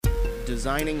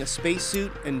designing a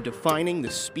spacesuit and defining the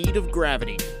speed of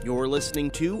gravity. You're listening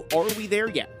to Are We There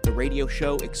Yet?, the radio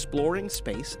show exploring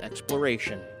space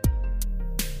exploration.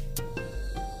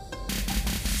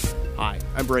 Hi,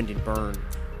 I'm Brendan Byrne.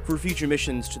 For future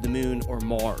missions to the Moon or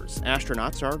Mars,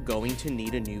 astronauts are going to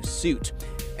need a new suit.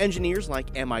 Engineers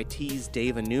like MIT's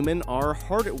Dava Newman are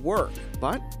hard at work,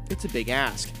 but it's a big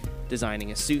ask.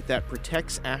 Designing a suit that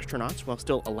protects astronauts while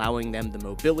still allowing them the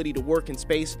mobility to work in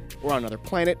space or on another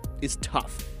planet is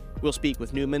tough. We'll speak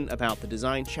with Newman about the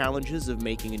design challenges of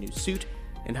making a new suit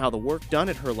and how the work done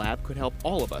at her lab could help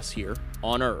all of us here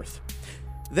on Earth.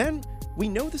 Then, we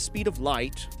know the speed of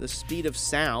light, the speed of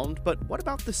sound, but what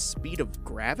about the speed of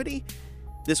gravity?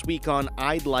 This week on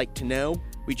I'd Like to Know,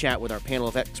 we chat with our panel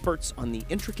of experts on the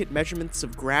intricate measurements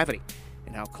of gravity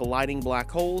and how colliding black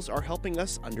holes are helping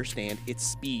us understand its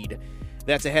speed.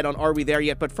 That's ahead on Are We There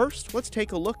Yet? But first, let's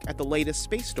take a look at the latest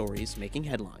space stories making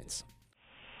headlines.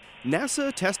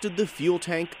 NASA tested the fuel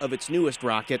tank of its newest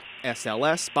rocket,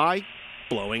 SLS, by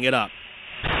blowing it up.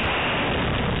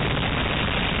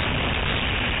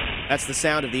 That's the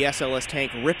sound of the SLS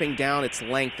tank ripping down its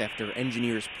length after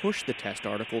engineers pushed the test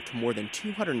article to more than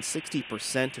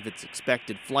 260% of its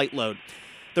expected flight load.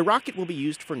 The rocket will be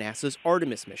used for NASA's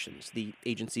Artemis missions, the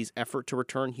agency's effort to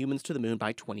return humans to the moon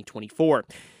by 2024.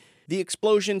 The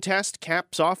explosion test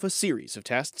caps off a series of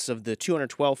tests of the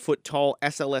 212-foot-tall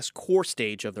SLS core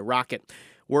stage of the rocket.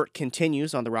 Work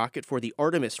continues on the rocket for the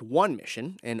Artemis 1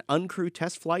 mission, an uncrewed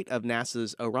test flight of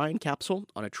NASA's Orion capsule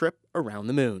on a trip around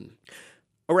the moon.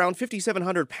 Around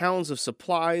 5,700 pounds of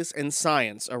supplies and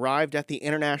science arrived at the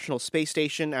International Space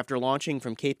Station after launching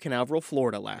from Cape Canaveral,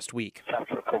 Florida last week.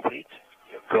 Capture complete.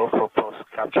 Go for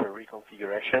post-capture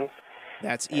reconfiguration.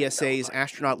 That's ESA's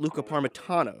astronaut Luca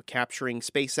Parmitano capturing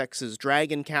SpaceX's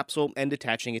Dragon capsule and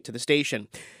attaching it to the station.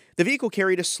 The vehicle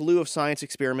carried a slew of science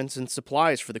experiments and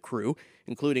supplies for the crew,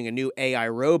 including a new AI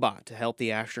robot to help the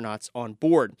astronauts on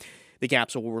board. The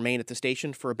capsule will remain at the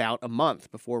station for about a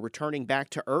month before returning back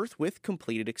to Earth with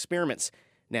completed experiments.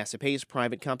 NASA pays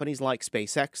private companies like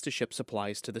SpaceX to ship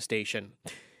supplies to the station.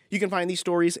 You can find these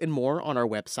stories and more on our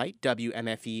website,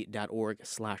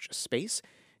 wmfe.org/space.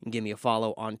 And give me a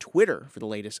follow on Twitter for the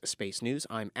latest space news.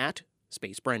 I'm at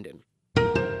Space Brendan.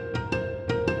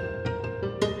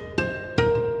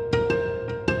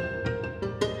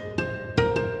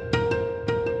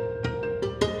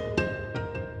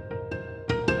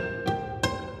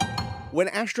 When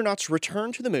astronauts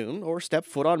return to the moon or step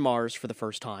foot on Mars for the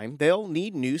first time, they'll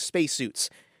need new spacesuits.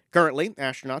 Currently,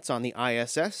 astronauts on the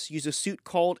ISS use a suit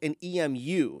called an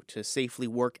EMU to safely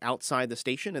work outside the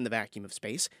station in the vacuum of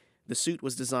space. The suit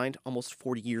was designed almost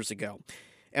 40 years ago.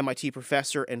 MIT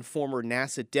professor and former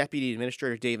NASA Deputy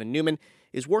Administrator Dava Newman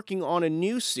is working on a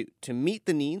new suit to meet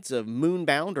the needs of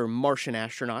moonbound or Martian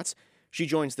astronauts. She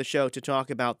joins the show to talk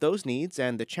about those needs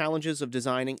and the challenges of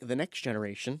designing the next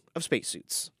generation of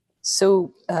spacesuits.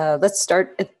 So let's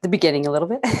start at the beginning a little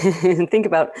bit and think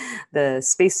about the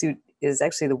spacesuit is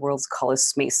actually the world's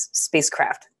tallest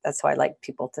spacecraft. That's how I like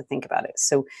people to think about it.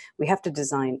 So we have to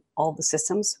design all the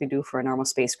systems we do for a normal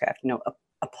spacecraft.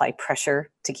 Apply pressure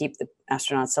to keep the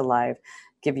astronauts alive,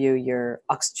 give you your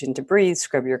oxygen to breathe,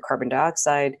 scrub your carbon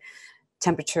dioxide,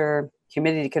 temperature,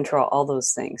 humidity control, all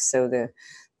those things. So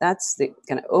that's the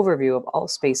kind of overview of all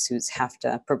spacesuits have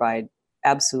to provide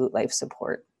absolute life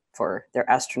support for their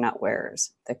astronaut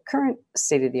wearers. The current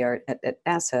state-of-the-art at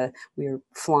NASA, we are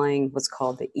flying what's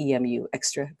called the EMU,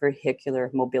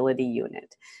 Extravehicular Mobility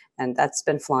Unit. And that's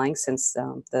been flying since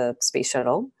the space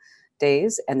shuttle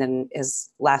days, and then has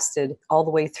lasted all the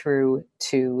way through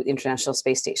to the International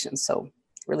Space Station. So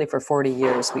really for 40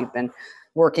 years, we've been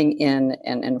working in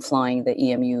and flying the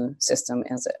EMU system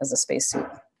as a spacesuit.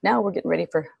 Now we're getting ready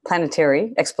for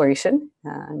planetary exploration.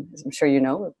 As I'm sure you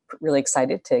know, we're really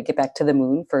excited to get back to the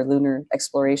moon for lunar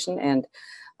exploration, and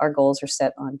our goals are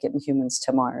set on getting humans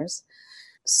to Mars.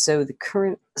 So the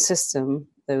current system,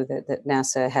 though, that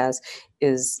NASA has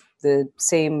is the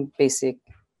same basic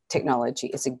technology.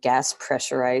 It's a gas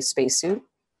pressurized spacesuit.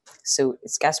 So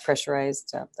it's gas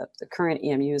pressurized. The current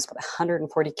EMU is about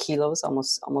 140 kilos,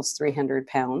 almost 300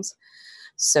 pounds.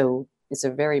 So it's a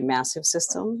very massive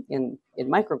system. In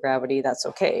microgravity, that's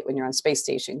okay when you're on space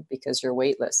station because you're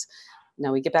weightless.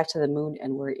 Now we get back to the moon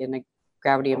and we're in a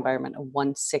gravity environment, a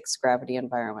 1/6 gravity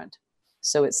environment.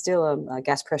 So it's still a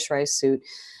gas pressurized suit.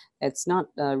 It's not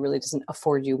really doesn't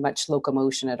afford you much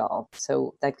locomotion at all.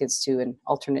 So that gets to an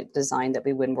alternate design that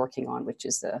we've been working on, which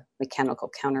is the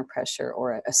mechanical counterpressure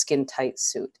or a skin tight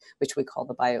suit, which we call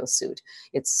the biosuit.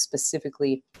 It's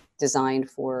specifically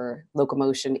designed for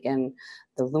locomotion in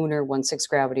the lunar 1/6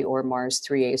 gravity or Mars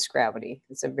 3/8 gravity.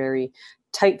 It's a very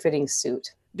tight fitting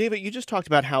suit. David, you just talked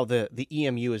about how the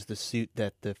EMU is the suit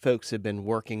that the folks have been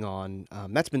working on.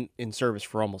 That's been in service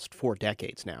for almost 4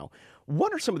 decades now.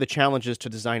 What are some of the challenges to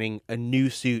designing a new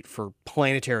suit for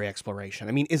planetary exploration?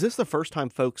 I mean, is this the first time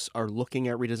folks are looking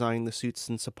at redesigning the suits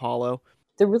since Apollo?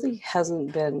 There really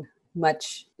hasn't been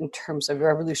much in terms of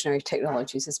revolutionary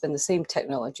technologies. It's been the same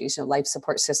technologies, life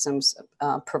support systems,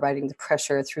 providing the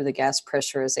pressure through the gas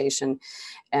pressurization,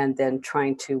 and then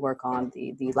trying to work on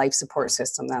the life support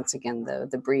system. That's again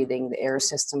the breathing, the air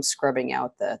system, scrubbing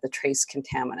out the trace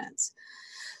contaminants.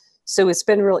 So it's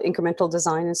been real incremental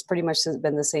design. It's pretty much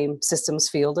been the same systems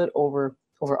fielded over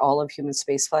all of human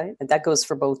spaceflight. And that goes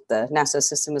for both the NASA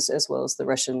system as well as the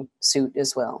Russian suit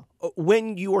as well.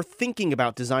 When you are thinking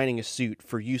about designing a suit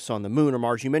for use on the moon or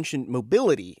Mars, you mentioned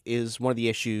mobility is one of the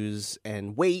issues,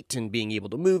 and weight and being able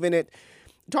to move in it.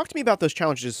 Talk to me about those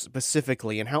challenges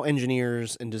specifically and how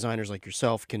engineers and designers like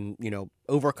yourself can,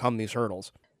 overcome these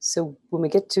hurdles. So when we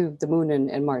get to the moon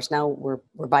and Mars, now we're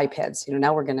bipeds.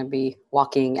 Now we're going to be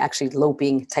walking, actually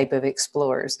loping type of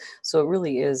explorers. So it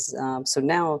really is. So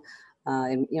now,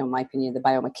 in my opinion, the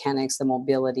biomechanics, the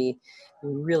mobility,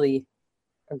 we really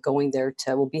are going there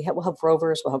to. We'll have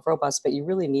rovers, we'll have robots, but you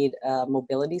really need a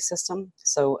mobility system.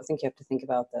 So I think you have to think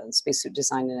about the spacesuit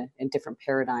design in a different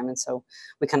paradigm. And so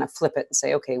we kind of flip it and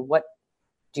say, okay, what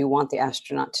do you want the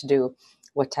astronaut to do?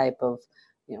 What type of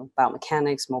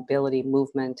biomechanics, mobility,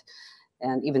 movement,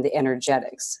 and even the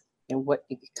energetics. What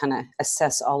you kind of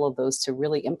assess all of those to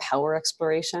really empower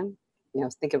exploration.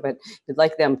 Think of it, you'd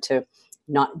like them to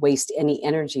not waste any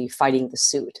energy fighting the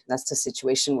suit. That's the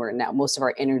situation we're in now. Most of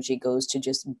our energy goes to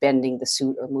just bending the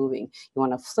suit or moving. You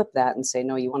want to flip that and say,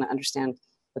 no, you want to understand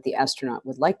what the astronaut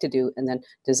would like to do, and then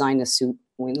design a suit.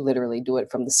 We literally do it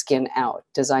from the skin out,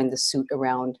 design the suit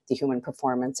around the human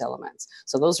performance elements.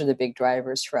 So those are the big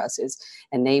drivers for us, is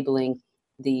enabling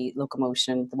the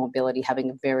locomotion, the mobility, having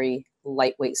a very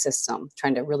lightweight system,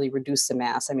 trying to really reduce the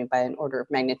mass. I mean, by an order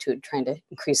of magnitude, trying to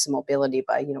increase the mobility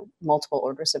by, multiple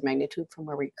orders of magnitude from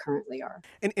where we currently are.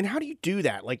 And how do you do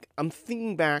that? Like, I'm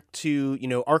thinking back to,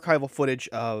 archival footage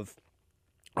of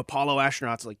Apollo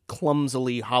astronauts like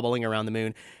clumsily hobbling around the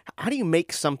moon. How do you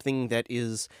make something that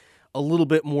is a little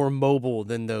bit more mobile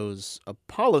than those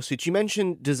Apollo suits? You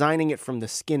mentioned designing it from the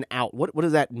skin out. What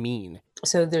does that mean?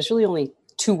 So there's really only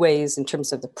two ways in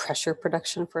terms of the pressure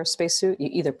production for a spacesuit. You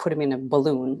either put them in a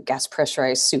balloon, gas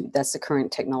pressurized suit. That's the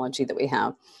current technology that we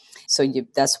have. So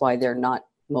that's why they're not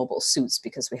mobile suits,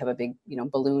 because we have a big,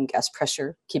 balloon gas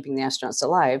pressure keeping the astronauts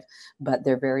alive, but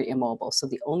they're very immobile. So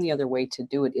the only other way to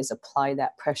do it is apply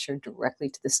that pressure directly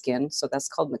to the skin. So that's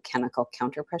called mechanical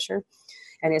counterpressure.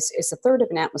 And it's a third of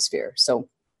an atmosphere. So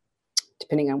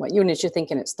depending on what units you're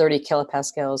thinking, it's 30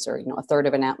 kilopascals, or, a third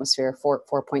of an atmosphere,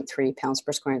 4.3 pounds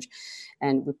per square inch.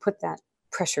 And we put that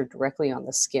pressure directly on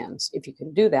the skin. So if you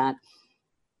can do that,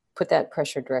 put that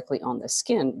pressure directly on the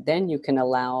skin, then you can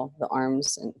allow the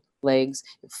arms and legs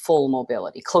full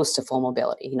mobility, close to full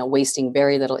mobility, wasting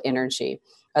very little energy.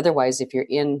 Otherwise, if you're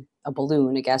in a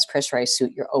balloon, a gas pressurized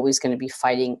suit, you're always going to be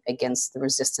fighting against the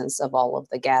resistance of all of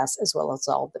the gas as well as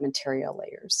all of the material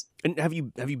layers. And have you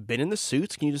been in the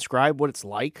suits? Can you describe what it's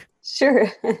like? Sure.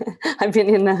 I've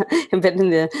been in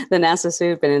the NASA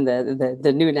suit, been in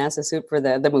the new NASA suit for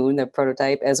the moon, the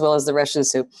prototype, as well as the Russian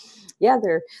suit. Yeah,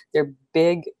 they're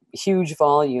big, huge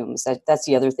volumes. That's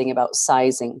the other thing about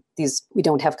sizing. We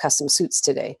don't have custom suits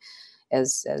today,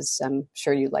 as I'm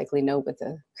sure you likely know, with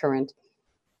the current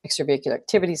extravehicular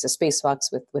activities, the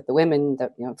spacewalks with the women.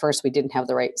 That first we didn't have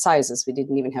the right sizes. We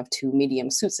didn't even have two medium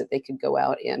suits that they could go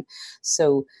out in.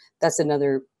 So that's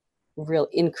another real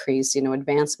increase,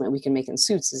 advancement we can make in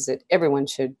suits, is that everyone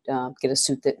should get a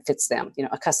suit that fits them,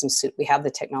 a custom suit. We have the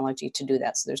technology to do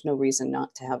that. So there's no reason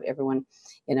not to have everyone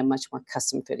in a much more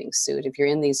custom fitting suit. If you're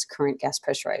in these current gas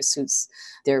pressurized suits,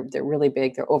 they're really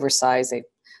big, they're oversized. They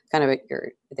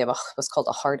have what's called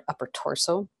a hard upper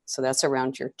torso. So that's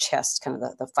around your chest, kind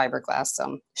of the fiberglass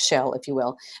shell, if you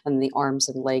will. And the arms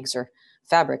and legs are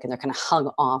fabric, and they're kind of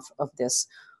hung off of this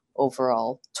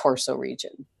overall torso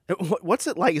region. What's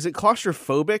it like? Is it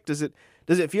claustrophobic? Does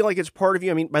it feel like it's part of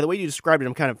you? I mean, by the way you described it,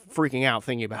 I'm kind of freaking out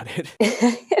thinking about it.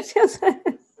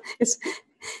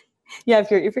 Yeah,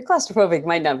 if you're claustrophobic, it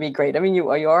might not be great. I mean, you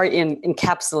are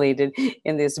encapsulated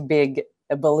in this big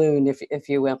balloon, if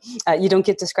you will. You don't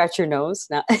get to scratch your nose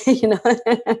now.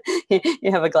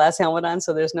 You have a glass helmet on,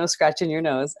 so there's no scratching your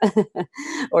nose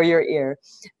or your ear.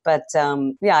 But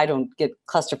I don't get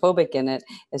claustrophobic in it.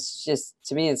 It's just,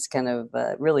 to me, it's kind of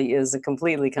really is a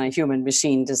completely kind of human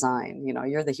machine design.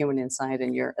 You're the human inside,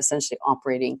 and you're essentially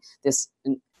operating this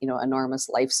enormous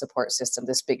life support system,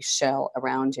 this big shell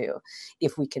around you.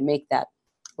 If we can make that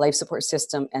life support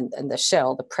system and the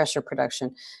shell, the pressure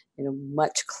production,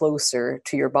 much closer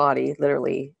to your body,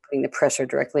 literally putting the pressure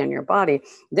directly on your body,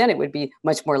 then it would be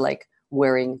much more like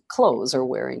wearing clothes or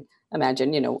wearing, imagine,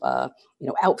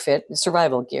 outfit,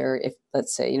 survival gear. If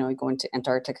let's say, going to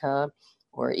Antarctica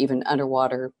or even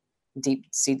underwater deep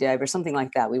sea dive or something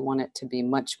like that, we want it to be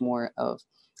much more of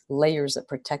layers that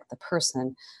protect the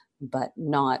person, but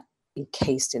not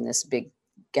encased in this big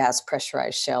gas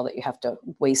pressurized shell that you have to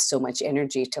waste so much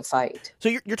energy to fight. So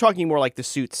you're talking more like the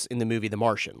suits in the movie The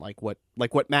Martian, like what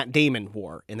Matt Damon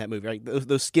wore in that movie, right?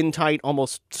 Those skin tight,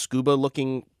 almost scuba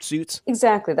looking suits.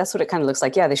 Exactly, that's what it kind of looks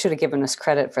like. Yeah, they should have given us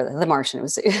credit for the Martian. It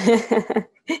was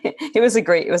it was a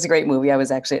great movie. I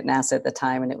was actually at NASA at the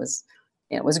time, and it was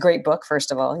a great book,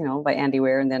 first of all, by Andy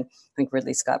Weir, and then I think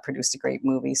Ridley Scott produced a great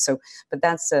movie. So, but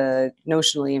that's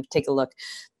notionally, if you take a look,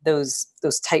 those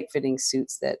tight-fitting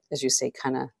suits that, as you say,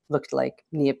 kind of looked like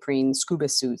neoprene scuba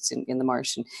suits in The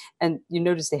Martian. And you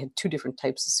notice they had two different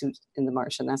types of suits in The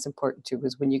Martian. That's important too,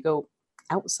 because when you go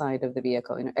outside of the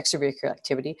vehicle, extravehicular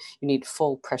activity, you need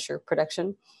full pressure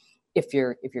production. If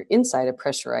you're inside a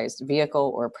pressurized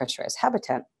vehicle or a pressurized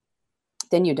habitat,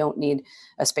 then you don't need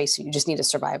a spacesuit. You just need a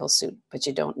survival suit, but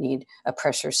you don't need a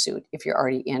pressure suit if you're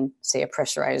already in, say, a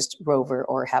pressurized rover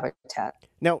or habitat.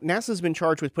 Now, NASA's been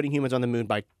charged with putting humans on the moon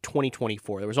by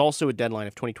 2024. There was also a deadline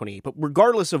of 2028. But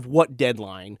regardless of what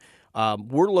deadline,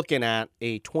 we're looking at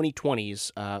a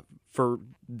 2020s for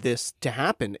this to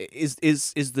happen. Is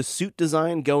the suit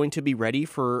design going to be ready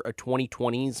for a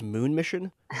 2020s moon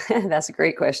mission? That's a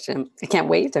great question. I can't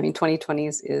wait. I mean,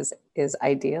 2020s is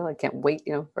ideal. I can't wait,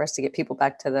 for us to get people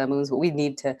back to the moons, but we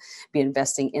need to be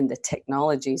investing in the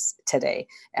technologies today,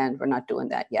 and we're not doing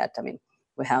that yet. I mean,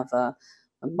 we have a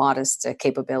modest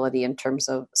capability in terms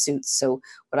of suits. So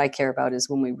what I care about is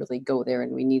when we really go there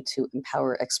and we need to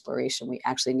empower exploration, we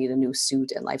actually need a new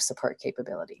suit and life support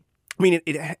capability. I mean,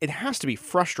 it has to be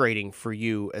frustrating for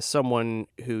you as someone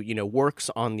who,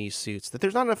 works on these suits that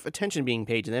there's not enough attention being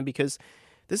paid to them, because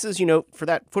this is, for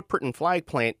that footprint and flag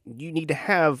plant, you need to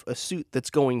have a suit that's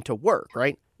going to work,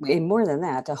 right? And more than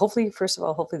that, hopefully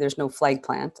there's no flag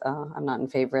plant. I'm not in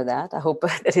favor of that. I hope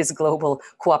that is global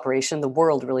cooperation. The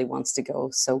world really wants to go.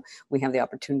 So we have the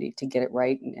opportunity to get it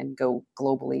right and go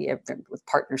globally with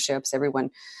partnerships. Everyone,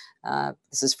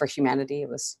 this is for humanity. It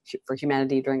was for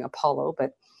humanity during Apollo,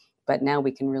 but now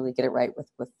we can really get it right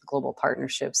with global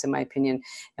partnerships, in my opinion.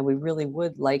 And we really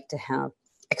would like to have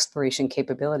exploration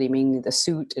capability, meaning the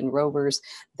suit and rovers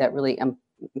that really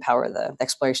empower the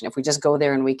exploration. If we just go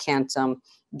there and we can't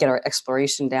get our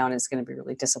exploration down, it's going to be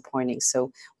really disappointing.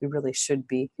 So we really should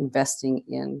be investing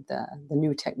in the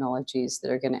new technologies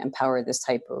that are going to empower this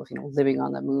type of living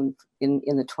on the moon in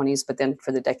the 20s, but then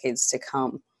for the decades to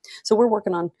come. So we're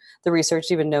working on the research,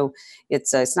 even though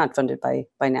it's not funded by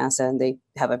NASA, and they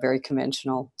have a very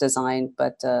conventional design,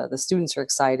 but the students are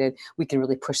excited. We can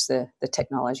really push the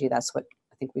technology. That's what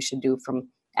I think we should do from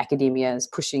academia, is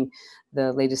pushing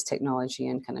the latest technology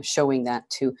and kind of showing that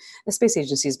to the space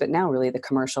agencies, but now really the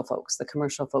commercial folks. The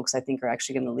commercial folks, I think, are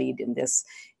actually going to lead in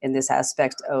this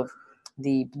aspect of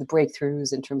the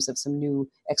breakthroughs in terms of some new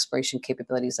exploration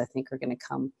capabilities. I think are going to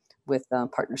come with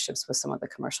partnerships with some of the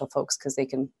commercial folks, because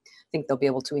they'll be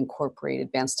able to incorporate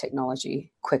advanced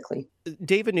technology quickly.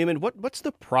 David Newman, what's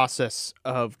the process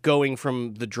of going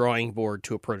from the drawing board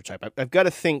to a prototype? I've got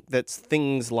to think that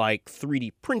things like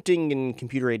 3D printing and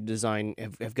computer-aided design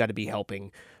have got to be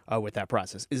helping with that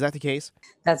process. Is that the case?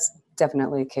 That's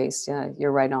definitely the case. Yeah,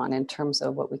 you're right on in terms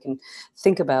of what we can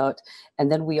think about.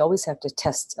 And then we always have to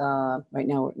test right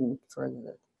now for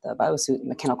the biosuit,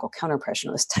 mechanical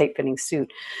counterpressure, this tight-fitting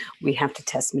suit. We have to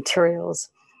test materials.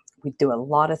 We do a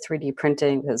lot of 3D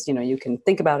printing because, you can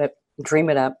think about it,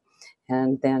 dream it up,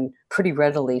 and then pretty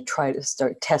readily try to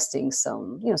start testing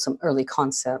some early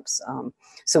concepts.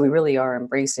 So we really are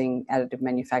embracing additive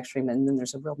manufacturing. And then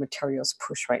there's a real materials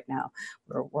push right now.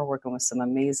 We're working with some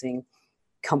amazing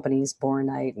companies,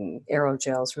 Boronite and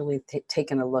Aerogels, really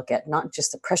taking a look at not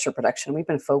just the pressure production. We've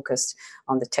been focused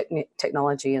on the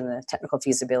technology and the technical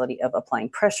feasibility of applying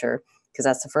pressure, because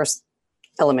that's the first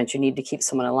element you need to keep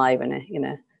someone alive in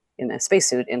a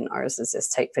spacesuit. In ours is this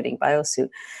tight-fitting biosuit.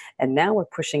 And now we're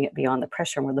pushing it beyond the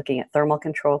pressure, and we're looking at thermal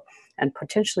control and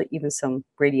potentially even some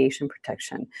radiation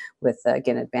protection with,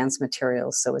 again, advanced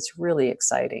materials. So it's really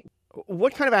exciting.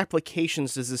 What kind of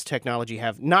applications does this technology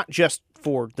have, not just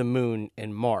for the moon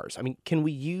and Mars? I mean, can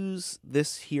we use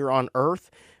this here on Earth?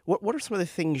 What are some of the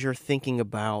things you're thinking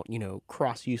about,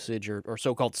 cross-usage or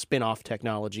so-called spin-off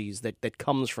technologies that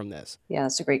comes from this? Yeah,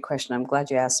 that's a great question. I'm glad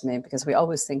you asked me, because we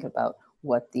always think about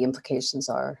what the implications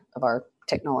are of our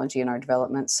technology and our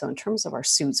development. So in terms of our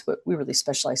suits, what we really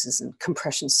specialize is in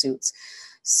compression suits.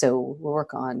 So we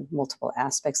work on multiple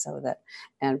aspects of that.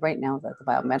 And right now, the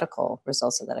biomedical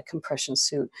results of that, a compression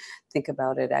suit, think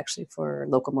about it actually for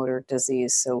locomotor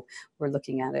disease. So we're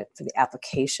looking at it for the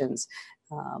applications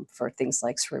for things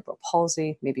like cerebral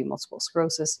palsy, maybe multiple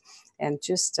sclerosis, and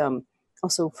just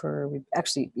also we've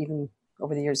actually even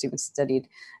over the years even studied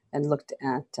and looked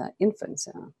at infants.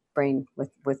 Brain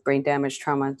with brain damage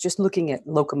trauma, just looking at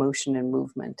locomotion and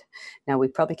movement. Now we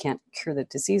probably can't cure the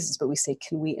diseases, but we say,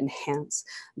 can we enhance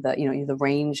the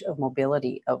range of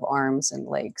mobility of arms and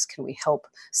legs? Can we help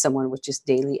someone with just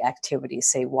daily activities,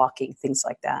 say walking, things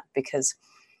like that? Because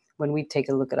when we take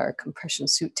a look at our compression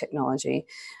suit technology,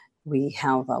 we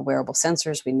have wearable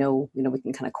sensors. We know we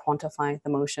can kind of quantify the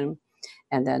motion.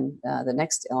 And then the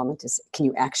next element is, can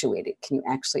you actuate it? Can you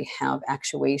actually have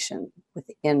actuation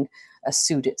within a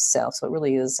suit itself? So it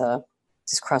really is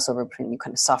this crossover between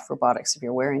kind of soft robotics. If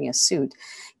you're wearing a suit,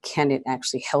 can it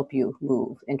actually help you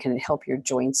move? And can it help your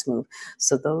joints move?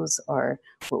 So those are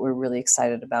what we're really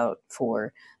excited about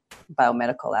for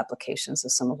biomedical applications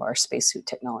of some of our spacesuit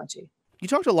technology. You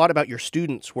talked a lot about your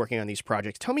students working on these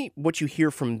projects. Tell me what you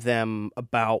hear from them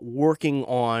about working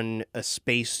on a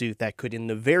spacesuit that could, in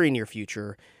the very near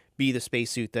future, be the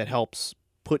spacesuit that helps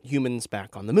put humans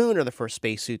back on the moon, or the first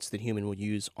spacesuits that human would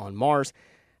use on Mars.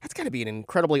 That's got to be an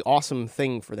incredibly awesome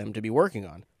thing for them to be working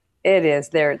on. It is.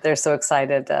 They're so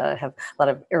excited. Have a lot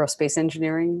of aerospace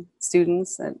engineering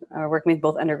students that are working with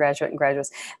both undergraduate and graduates.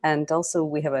 And also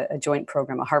we have a joint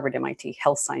program, a Harvard MIT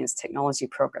Health Science Technology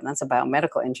program. That's a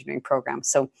biomedical engineering program.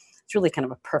 So it's really kind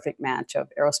of a perfect match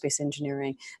of aerospace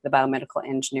engineering, the biomedical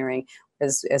engineering,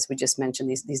 as we just mentioned,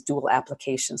 these dual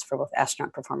applications for both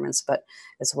astronaut performance, but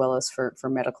as well as for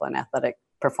medical and athletic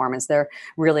performance. They're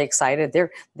really excited.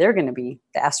 They're going to be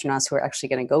the astronauts who are actually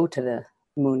going to go to the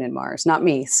moon and Mars, not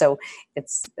me. So it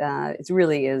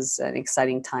really is an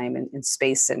exciting time in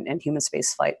space and human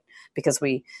space flight, because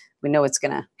we know it's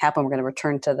going to happen. We're going to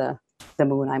return to the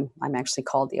moon. I'm actually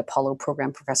called the Apollo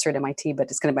program professor at MIT, but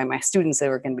it's going to be my students that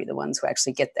are going to be the ones who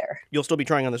actually get there. You'll still be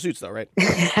trying on the suits though, right?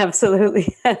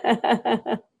 Absolutely.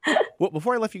 Well,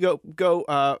 before I let you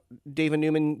go, Dava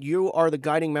Newman, you are the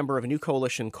guiding member of a new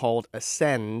coalition called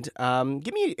Ascend.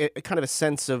 Give me a kind of a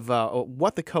sense of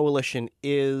what the coalition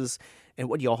is and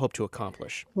what do you all hope to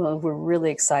accomplish? Well, we're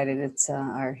really excited. It's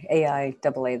our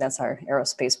AIAA, that's our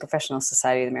Aerospace Professional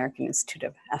Society, the American Institute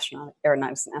of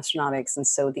Aeronautics and Astronautics. And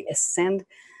so the Ascend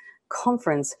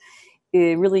conference,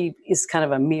 it really is kind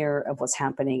of a mirror of what's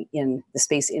happening in the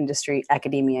space industry,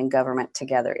 academia, and government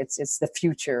together. It's the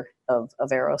future of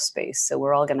aerospace. So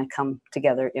we're all going to come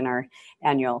together in our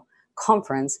annual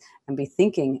conference and be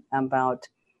thinking about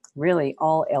really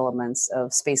all elements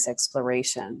of space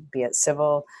exploration, be it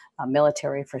civil,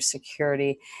 military, for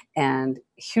security, and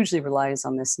hugely relies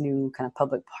on this new kind of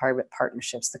public-private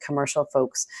partnerships, the commercial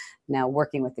folks now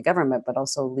working with the government, but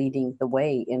also leading the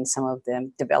way in some of the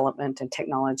development and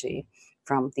technology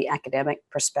from the academic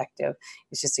perspective.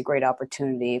 It's just a great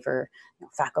opportunity for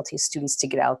faculty, students to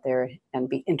get out there and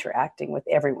be interacting with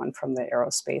everyone from the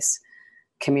aerospace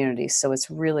community. So it's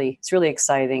really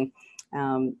exciting.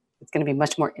 It's going to be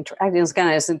much more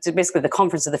interactive. It's basically the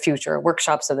conference of the future,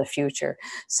 workshops of the future.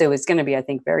 So it's going to be, I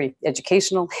think, very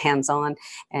educational, hands-on,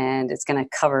 and it's going to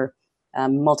cover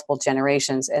multiple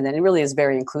generations. And then it really is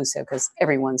very inclusive because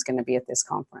everyone's going to be at this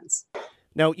conference.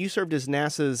 Now, you served as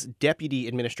NASA's deputy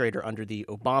administrator under the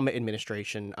Obama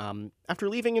administration. After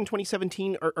leaving in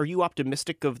 2017, are you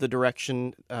optimistic of the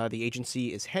direction the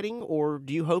agency is heading, or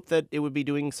do you hope that it would be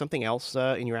doing something else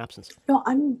in your absence? No,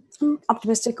 I'm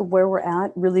optimistic of where we're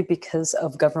at, really because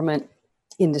of government,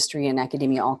 industry, and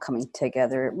academia all coming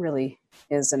together. It really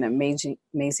is an amazing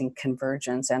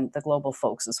convergence, and the global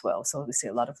folks as well. So we see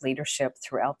a lot of leadership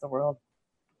throughout the world.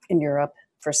 In Europe,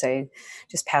 for say,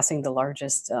 just passing the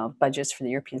largest budgets for the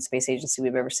European Space Agency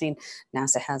we've ever seen.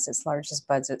 NASA has its largest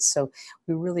budget. So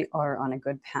we really are on a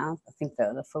good path. I think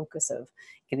the focus of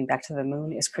getting back to the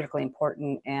moon is critically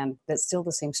important. And that's still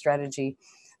the same strategy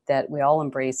that we all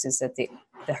embrace, is that the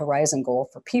horizon goal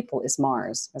for people is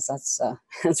Mars. Because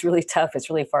that's really tough. It's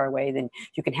really far away. Then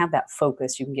you can have that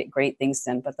focus. You can get great things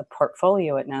done. But the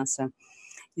portfolio at NASA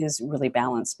is really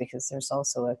balanced, because there's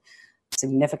also a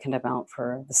significant amount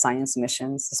for the science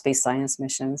missions, the space science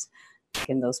missions,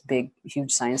 in those big,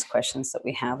 huge science questions that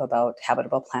we have about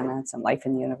habitable planets and life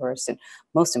in the universe. And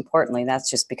most importantly, that's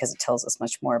just because it tells us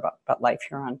much more about life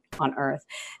here on Earth.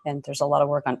 And there's a lot of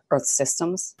work on Earth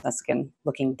systems. That's, again,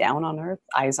 looking down on Earth,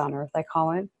 eyes on Earth, I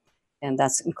call it. And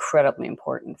that's incredibly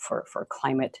important for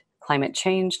climate climate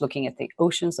change, looking at the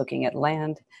oceans, looking at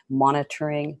land,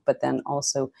 monitoring, but then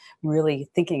also really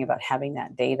thinking about having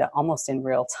that data almost in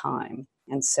real time.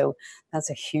 And so that's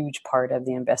a huge part of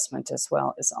the investment as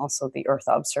well, is also the Earth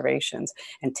observations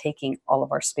and taking all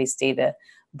of our space data,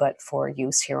 but for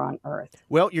use here on Earth.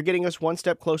 Well, you're getting us one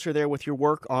step closer there with your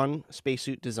work on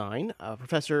spacesuit design.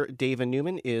 Professor Dava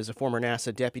Newman is a former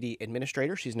NASA deputy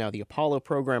administrator. She's now the Apollo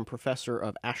Program Professor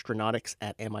of Astronautics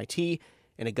at MIT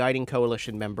and a guiding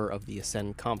coalition member of the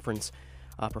Ascend Conference.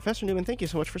 Professor Newman, thank you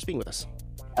so much for speaking with us.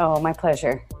 Oh, my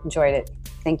pleasure. Enjoyed it.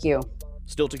 Thank you.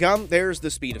 Still to come, there's the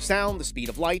speed of sound, the speed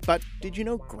of light, but did you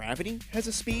know gravity has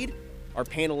a speed? Our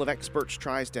panel of experts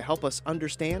tries to help us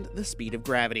understand the speed of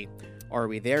gravity. Are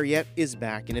We There Yet? Is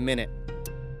back in a minute.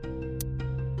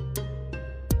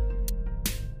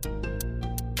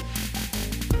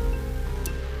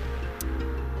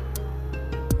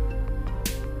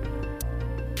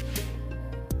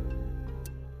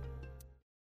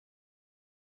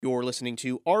 You're listening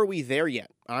to Are We There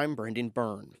Yet? I'm Brendan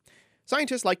Byrne.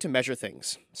 Scientists like to measure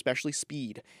things, especially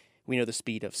speed. We know the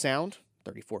speed of sound,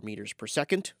 34 meters per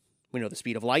second. We know the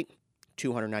speed of light,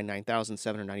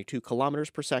 299,792 kilometers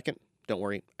per second. Don't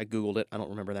worry, I Googled it. I don't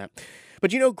remember that.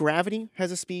 But you know gravity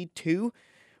has a speed too?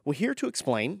 Well, here to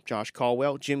explain, Josh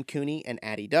Caldwell, Jim Cooney, and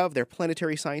Addie Dove. They're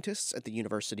planetary scientists at the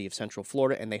University of Central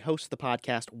Florida, and they host the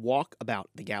podcast Walk About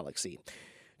the Galaxy.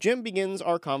 Jim begins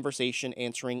our conversation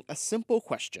answering a simple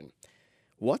question.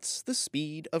 What's the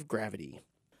speed of gravity?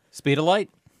 Speed of light.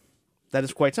 That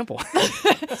is quite simple.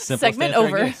 Segment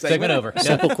over. Segment over. Yeah.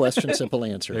 Simple question, simple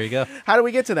answer. There you go. How do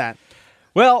we get to that?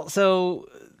 Well, so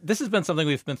this has been something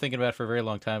we've been thinking about for a very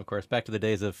long time, of course, back to the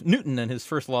days of Newton and his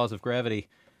first laws of gravity.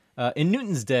 In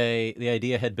Newton's day, the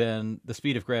idea had been the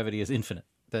speed of gravity is infinite,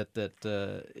 that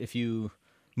if you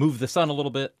move the sun a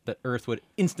little bit, that Earth would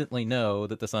instantly know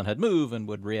that the sun had moved and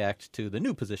would react to the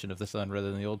new position of the sun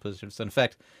rather than the old position of the sun. In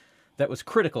fact, that was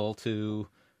critical to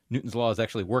Newton's laws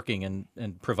actually working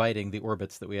and providing the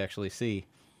orbits that we actually see.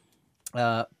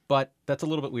 But that's a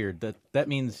little bit weird. That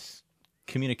means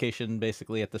communication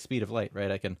basically at the speed of light,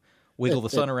 right? I can wiggle the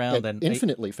sun around and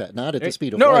infinitely fast, not at the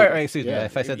speed of no, light. right, excuse me.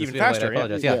 If I said the Even speed faster, of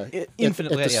light, I apologize. Yeah,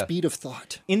 infinitely at the yeah. speed of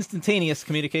thought. Instantaneous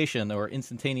communication or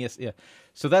instantaneous, yeah.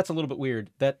 So that's a little bit weird.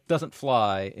 That doesn't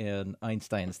fly in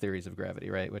Einstein's theories of gravity,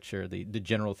 right? Which are the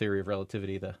general theory of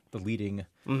relativity, the leading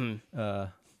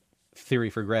theory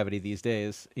for gravity these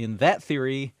days. In that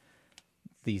theory,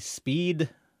 the speed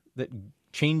that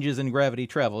changes in gravity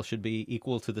travel should be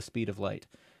equal to the speed of light.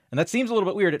 And that seems a little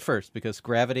bit weird at first because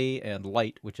gravity and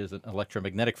light, which is an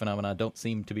electromagnetic phenomenon, don't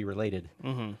seem to be related.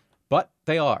 Mm-hmm. But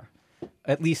they are,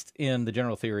 at least in the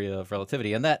general theory of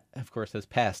relativity. And that, of course, has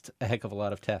passed a heck of a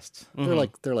lot of tests. Mm-hmm.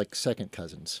 They're like second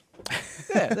cousins.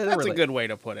 Yeah, That's a good way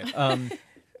to put it.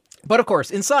 But of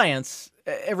course, in science,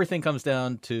 everything comes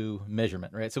down to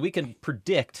measurement, right? So we can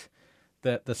predict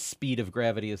that the speed of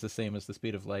gravity is the same as the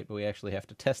speed of light, but we actually have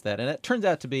to test that. And it turns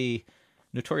out to be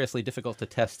notoriously difficult to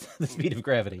test the speed of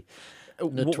gravity.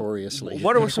 Notoriously.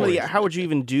 What are some of the? How would you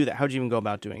even do that? How would you even go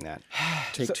about doing that?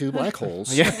 Take two black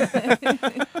holes.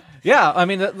 Yeah, I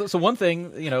mean, so one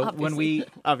thing, when we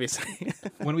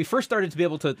first started to be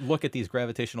able to look at these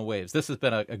gravitational waves, this has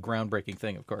been a groundbreaking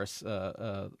thing, of course.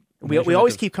 We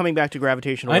always keep coming back to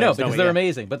gravitational waves. I know, because they're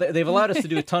amazing. But they've allowed us to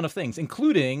do a ton of things,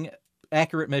 including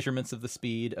accurate measurements of the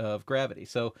speed of gravity.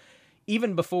 So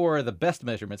even before the best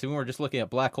measurements, when we were just looking at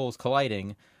black holes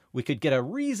colliding, we could get a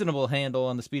reasonable handle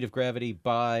on the speed of gravity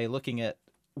by looking at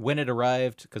when it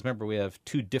arrived. Because remember, we have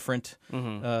two different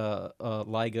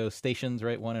LIGO stations,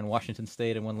 right? One in Washington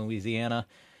State and one in Louisiana.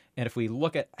 And if we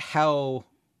look at how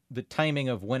the timing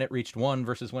of when it reached one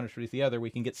versus when it reached the other, we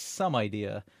can get some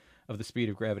idea of the speed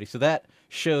of gravity. So that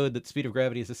showed that the speed of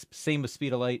gravity is the same as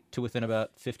speed of light to within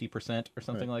about 50% or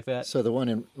something like that. So the one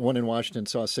in Washington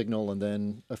saw a signal, and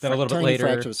then a little bit tiny later,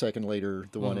 fraction of a second later,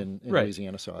 the one in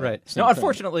Louisiana saw it. Right. Same Now, thing.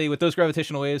 unfortunately, with those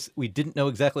gravitational waves, we didn't know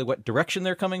exactly what direction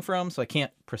they're coming from, so I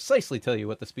can't precisely tell you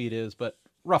what the speed is, but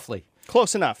roughly.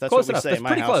 Close enough. That's close what we enough. say That's in my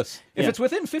pretty house. close. Yeah. If it's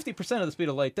within 50% of the speed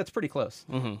of light, that's pretty close.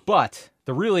 Mm-hmm. But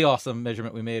the really awesome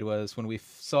measurement we made was when we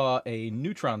saw a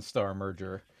neutron star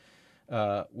merger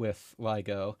with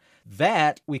LIGO.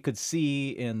 That we could see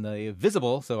in the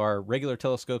visible, so our regular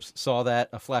telescopes saw that,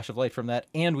 a flash of light from that,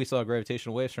 and we saw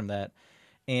gravitational waves from that.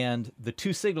 And the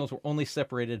two signals were only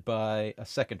separated by a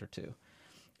second or two.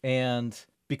 And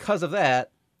because of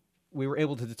that, we were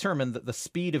able to determine that the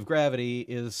speed of gravity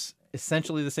is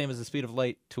essentially the same as the speed of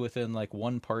light to within like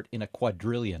 1 part in a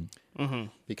quadrillion. Mm-hmm.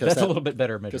 Because that's a little bit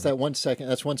better measurement. Because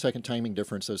that's 1 second timing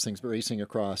difference, those things racing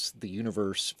across the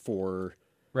universe for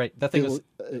Right. That thing was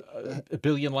a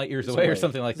billion light years away or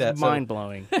something like that.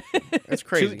 Mind-blowing. That's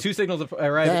crazy. Two signals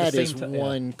arrive at the same time. That is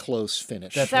one close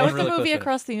finish. Is that what the movie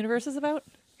Across the Universe is about?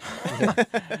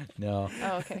 No.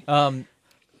 Oh, okay.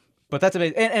 But that's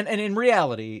amazing. And in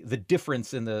reality, the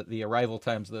difference in the arrival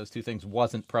times of those two things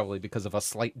wasn't probably because of a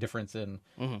slight difference in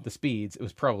the speeds. It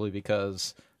was probably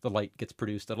because the light gets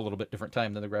produced at a little bit different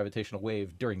time than the gravitational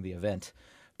wave during the event.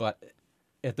 But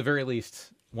at the very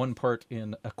least, 1 part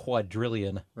in a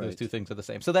quadrillion, those two things are the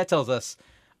same. So that tells us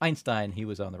Einstein, he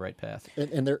was on the right path.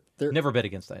 And there never bet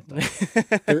against Einstein.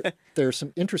 there are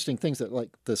some interesting things that, like,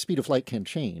 the speed of light can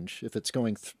change if it's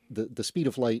going. The speed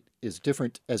of light is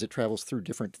different as it travels through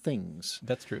different things.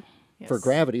 That's true. Yes. For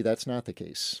gravity, that's not the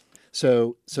case.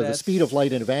 So the speed of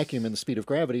light in a vacuum and the speed of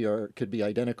gravity could be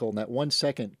identical, and that 1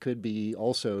 second could be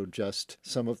also just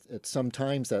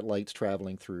sometimes that light's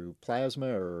traveling through plasma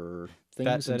or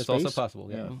things in that is space. also possible.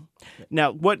 Yeah.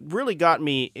 Now, what really got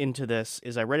me into this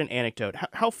is I read an anecdote.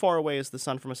 How far away is the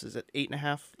sun from us? Is it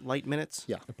 8.5 light minutes?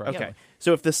 Yeah. Okay.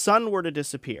 So if the sun were to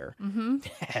disappear,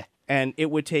 and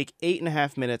it would take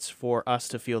 8.5 minutes for us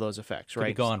to feel those effects, right?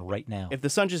 Could be gone right now. If the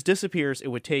sun just disappears, it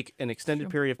would take an extended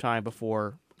period of time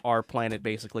before our planet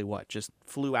basically just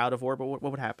flew out of orbit. What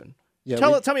would happen? Yeah,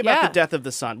 tell me about the death of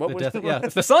the sun.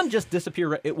 If the sun just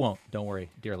disappeared, it won't. Don't worry,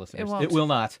 dear listeners. It won't. It will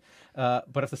not.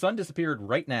 But if the sun disappeared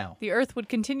right now, the Earth would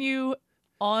continue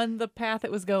on the path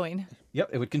it was going. Yep,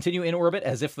 it would continue in orbit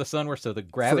as if the sun were, so the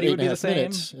gravity would be the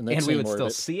same, and we would still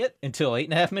see it until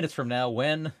 8.5 minutes from now,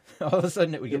 when all of a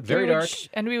sudden it would get very dark.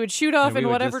 And we would shoot off in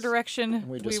whatever direction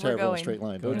we were going. In a straight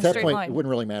line. But at that point, it wouldn't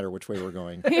really matter which way we're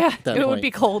going. Yeah, it would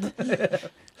be cold.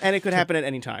 And it could happen at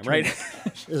any time, right?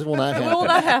 It will not happen. It will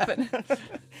not happen.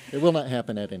 It will not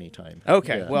happen at any time.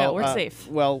 Okay, Yeah. well, No, we're safe.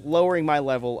 Well, lowering my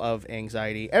level of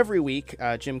anxiety every week,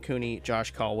 Jim Cooney,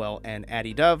 Josh Caldwell, and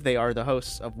Addie Dove, they are the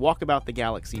hosts of Walkabout the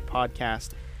Galaxy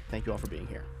podcast. Thank you all for being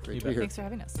here. Great to be here. Thanks for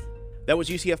having us. That was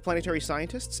UCF planetary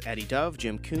scientists Addie Dove,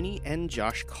 Jim Cooney, and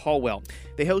Josh Caldwell.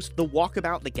 They host the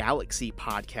Walkabout the Galaxy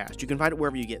podcast. You can find it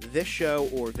wherever you get this show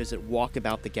or visit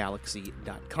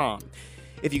walkaboutthegalaxy.com.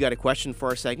 If you got a question for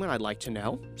our segment I'd like to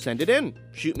know, send it in.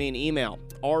 Shoot me an email,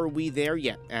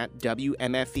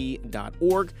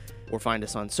 arewethereyet@wmfe.org, or find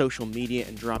us on social media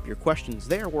and drop your questions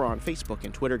there. We're on Facebook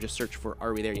and Twitter. Just search for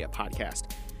Are We There Yet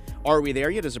podcast. Are We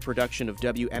There Yet is a production of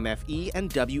WMFE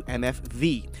and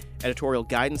WMFV. Editorial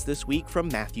guidance this week from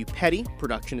Matthew Petty.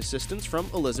 Production assistance from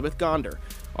Elizabeth Gonder.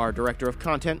 Our director of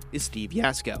content is Steve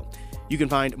Yasko. You can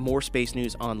find more space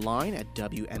news online at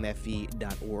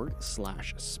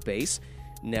wmfe.org/space.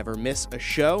 Never miss a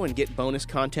show and get bonus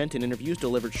content and interviews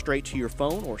delivered straight to your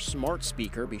phone or smart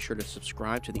speaker. Be sure to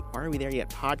subscribe to the Are We There Yet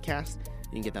podcast.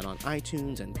 You can get that on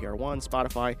iTunes, NPR One,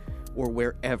 Spotify, or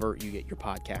wherever you get your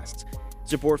podcasts.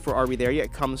 Support for Are We There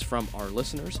Yet comes from our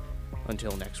listeners.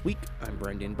 Until next week, I'm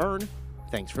Brendan Byrne.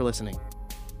 Thanks for listening.